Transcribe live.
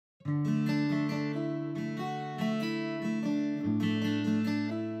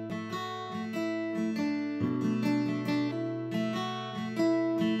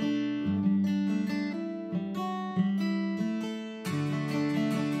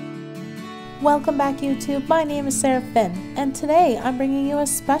Welcome back YouTube, my name is Sarah Finn, and today I'm bringing you a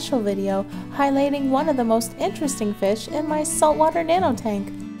special video highlighting one of the most interesting fish in my saltwater nano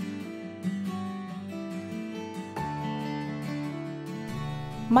tank.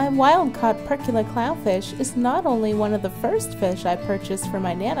 My wild-caught Percula Clownfish is not only one of the first fish I purchased for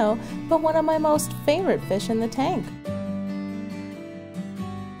my nano, but one of my most favorite fish in the tank.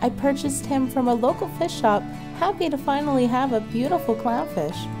 I purchased him from a local fish shop, happy to finally have a beautiful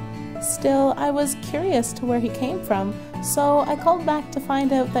clownfish. Still, I was curious to where he came from, so I called back to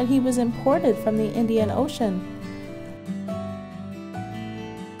find out that he was imported from the Indian Ocean.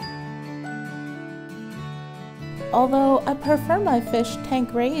 Although I prefer my fish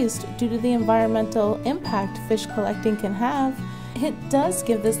tank raised due to the environmental impact fish collecting can have, it does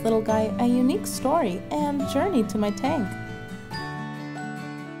give this little guy a unique story and journey to my tank.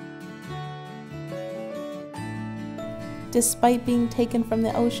 Despite being taken from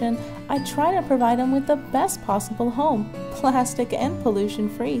the ocean, I try to provide him with the best possible home, plastic and pollution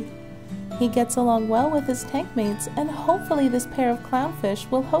free. He gets along well with his tank mates, and hopefully this pair of clownfish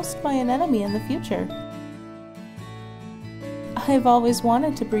will host my anemone in the future. I've always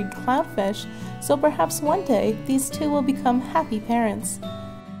wanted to breed clownfish, so perhaps one day these two will become happy parents.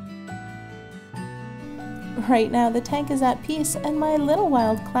 Right now the tank is at peace and my little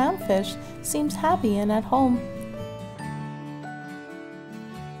wild clownfish seems happy and at home.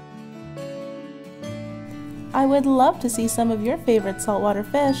 I would love to see some of your favorite saltwater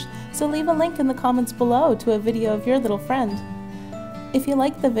fish, so leave a link in the comments below to a video of your little friend. If you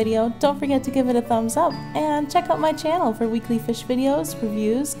liked the video, don't forget to give it a thumbs up, and check out my channel for weekly fish videos,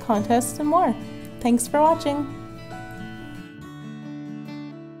 reviews, contests, and more. Thanks for watching!